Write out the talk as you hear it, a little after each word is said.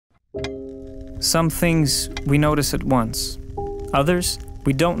Some things we notice at once, others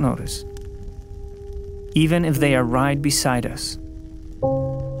we don't notice, even if they are right beside us.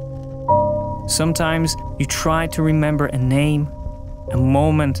 Sometimes you try to remember a name, a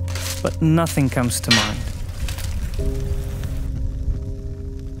moment, but nothing comes to mind.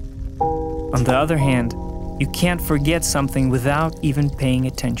 On the other hand, you can't forget something without even paying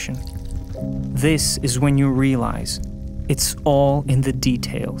attention. This is when you realize it's all in the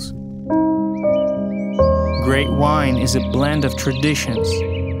details. Great wine is a blend of traditions,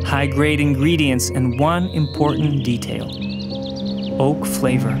 high-grade ingredients, and one important detail: oak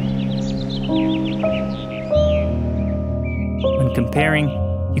flavor. When comparing,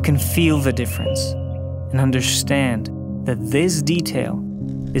 you can feel the difference and understand that this detail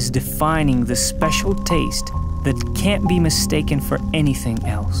is defining the special taste that can't be mistaken for anything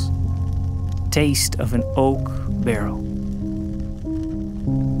else. Taste of an oak barrel.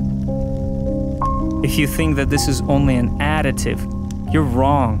 If you think that this is only an additive, you're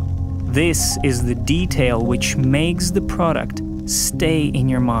wrong. This is the detail which makes the product stay in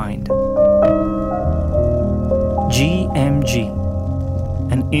your mind. JMJ,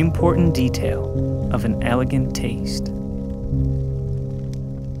 an important detail of an elegant taste.